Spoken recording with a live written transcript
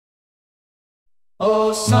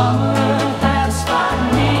Oh, summer has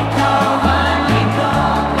finally come,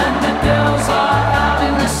 and the girls are out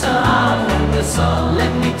in the sun,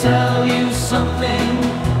 Let me tell you something,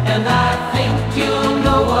 and I think you'll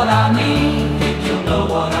know what I mean.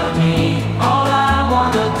 All I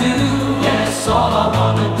wanna do, yes, all I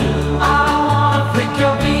wanna do, I wanna flick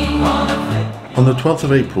your bean, On the 12th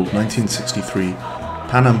of April 1963,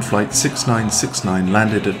 Pan Am Flight 6969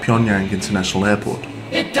 landed at Pyongyang International Airport.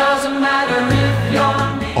 It doesn't matter if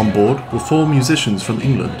you're On board were 4 musicians from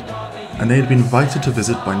England, and they had been invited to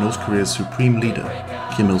visit by North Korea's supreme leader,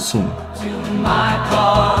 Kim Il-sung. to my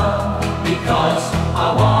car, because I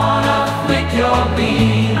wanna flick your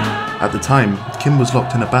bean. At the time, Kim was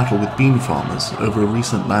locked in a battle with bean farmers over a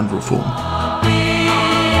recent land reform.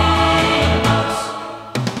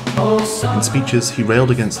 In speeches, he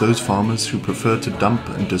railed against those farmers who preferred to dump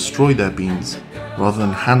and destroy their beans rather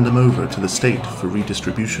than hand them over to the state for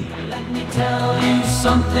redistribution. Let me tell you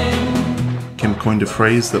something. Kim coined a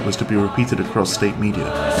phrase that was to be repeated across state media.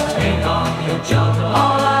 Take off your jumper.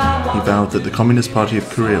 All I He vowed that the Communist Party of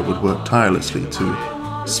Korea would work tirelessly to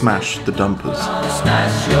smash the dumpers. wanna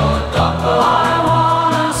smash your dumper. I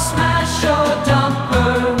wanna smash your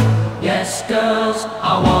dumper. Yes, girls,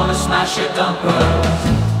 I wanna smash your dumpers.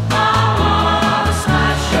 I wanna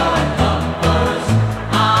smash your dumpers.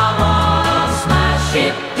 I wanna smash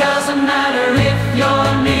it. Doesn't matter if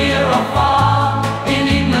you're near or far, in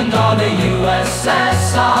England or the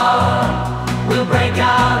USSR. We'll break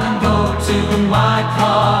out and go to my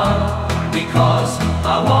car, because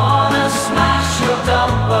I wanna smash your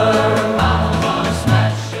dumper. I wanna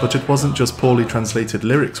smash your But it wasn't just poorly translated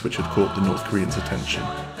lyrics which had caught the North Koreans' attention.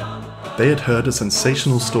 They had heard a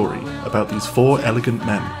sensational story about these 4 elegant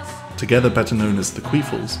men, together better known as the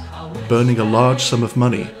Queafles, burning a large sum of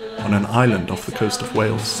money on an island off the coast of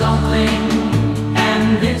Wales. something,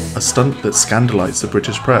 and this A stunt that scandalized the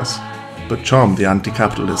British press, but charmed the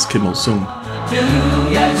anti-capitalist Kim Il-sung. do,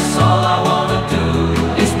 yes, all I wanna do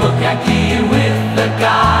is book a key with the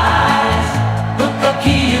guys. Book a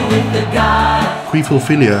key with the guys.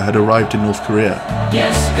 Queaflephilia had arrived in North Korea,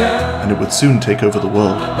 Yes, girl. and it would soon take over the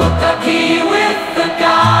world. Book a key with the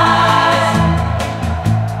guys.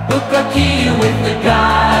 Book a key with the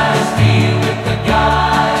guys. Key with the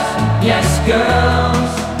guys. Yes,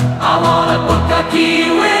 girls. I wanna book a key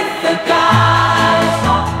with the guys.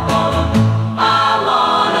 I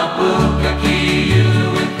wanna book a key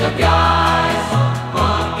with the guys.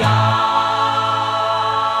 The guys.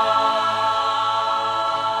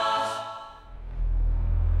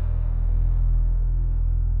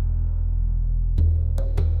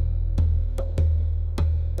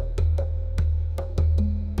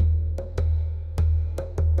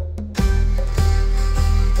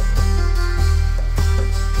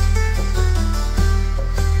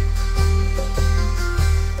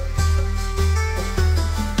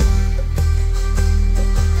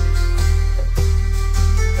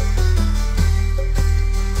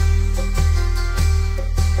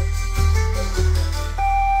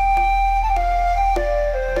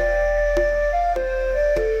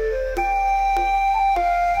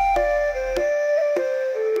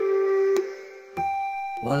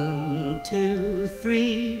 One, two,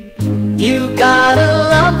 three. You got a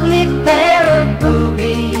lovely pair of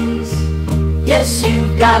boobies. Yes, you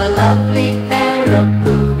got a lovely pair of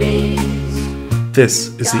boobies. This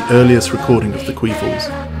is the earliest recording of the Queafles.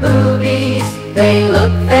 Boobies, they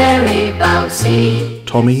look very bouncy.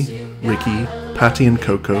 Tommy, Ricky, Patty and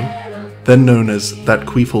Coco, then known as That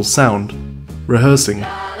Queafles Sound, rehearsing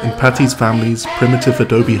in Patty's family's primitive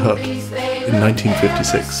adobe hut in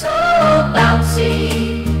 1956. So bouncy.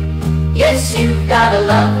 Yes, you've got a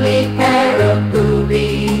lovely pair of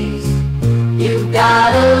boobies. You've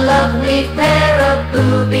got a lovely pair of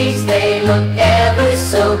boobies. They look ever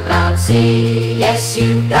so bouncy. Yes,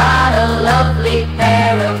 you've got a lovely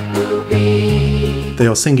pair of boobies. They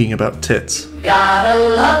are singing about tits. Got a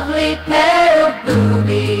lovely pair of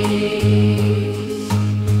boobies.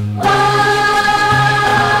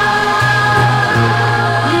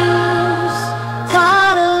 You've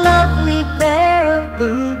got a lovely pair of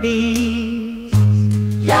boobies.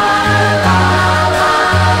 La la la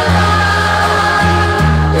la.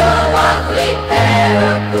 Your lovely pair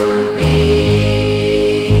of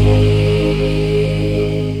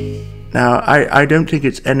boobies. Now, I don't think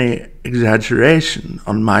it's any exaggeration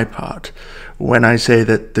on my part when I say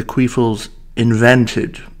that the Queafles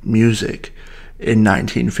invented music in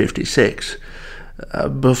 1956.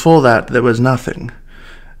 Before that, there was nothing.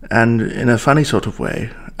 And in a funny sort of way,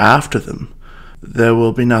 after them, there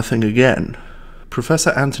will be nothing again. Professor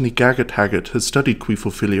Anthony Gaggart-Haggart has studied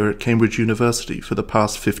Queaflephilia at Cambridge University for the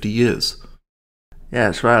past 50 years.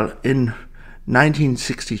 Yes, well, in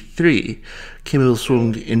 1963, Kim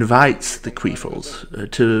Il-sung invites the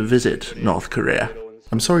Queafles to visit North Korea.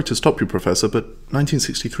 I'm sorry to stop you, Professor, but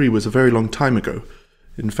 1963 was a very long time ago.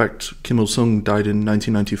 In fact, Kim Il-sung died in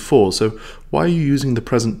 1994, so why are you using the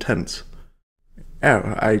present tense?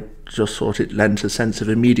 Oh, I just thought it lent a sense of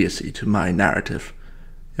immediacy to my narrative.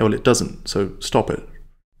 Yeah, well, it doesn't, so stop it.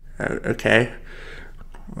 Okay.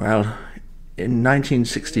 Well, in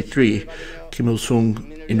 1963, Kim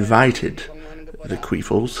Il-sung invited the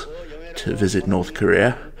Queafles to visit North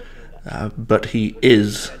Korea, but he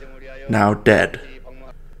is now dead.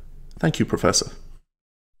 Thank you, Professor.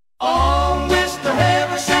 Oh, Mr.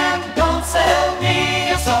 Haversham, don't sell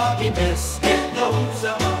me a soggy biscuit. Those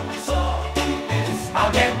are my soggy biscuits.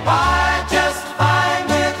 I'll get by just fine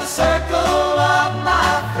with the circle of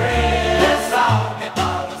my friends. Yes, I'll get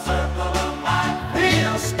by the circle of my friends.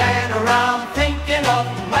 We'll stand around thinking of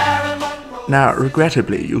Marilyn Monroe. Now,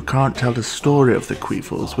 regrettably, you can't tell the story of the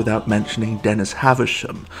Queafles without mentioning Dennis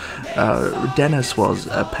Haversham. Dennis was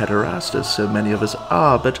a pederast, as so many of us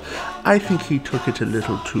are, but I think he took it a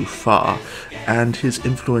little too far, and his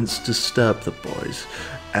influence disturbed the boys,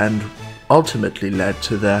 and ultimately led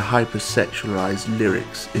to their hypersexualized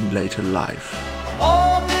lyrics in later life.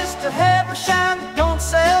 Oh, Mr. Haversham, don't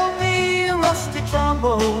sell me a rusty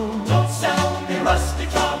trombone. Don't sell me a rusty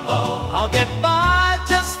trombone. I'll get by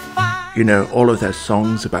just fine. You know, all of their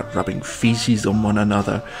songs about rubbing feces on one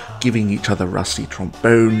another, giving each other rusty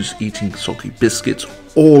trombones, eating soggy biscuits,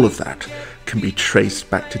 all of that can be traced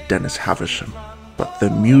back to Dennis Haversham. But the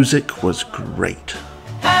music was great.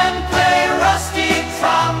 And play rusty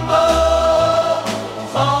trombone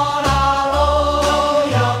on our old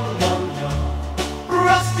young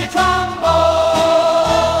rusty trombone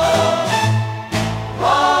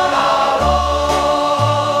on our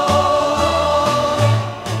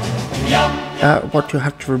old young. What you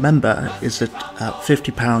have to remember is that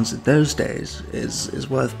 £50 in those days is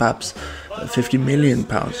worth perhaps £50 million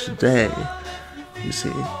today, you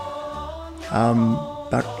see.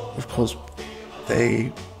 But, of course,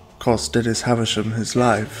 they cost Dennis Haversham his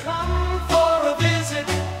life. Come for a visit,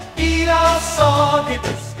 eat our soggy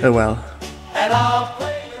biscuit, Oh well, and I'll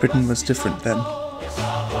play Britain was different then.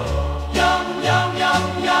 young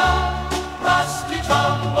rusty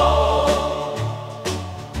trombone.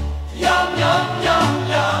 Young,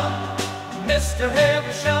 Mr.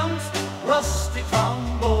 Haversham's rusty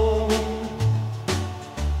trombone.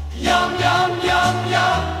 Young,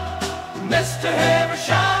 Mr.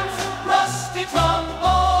 Haversham's rusty trombone.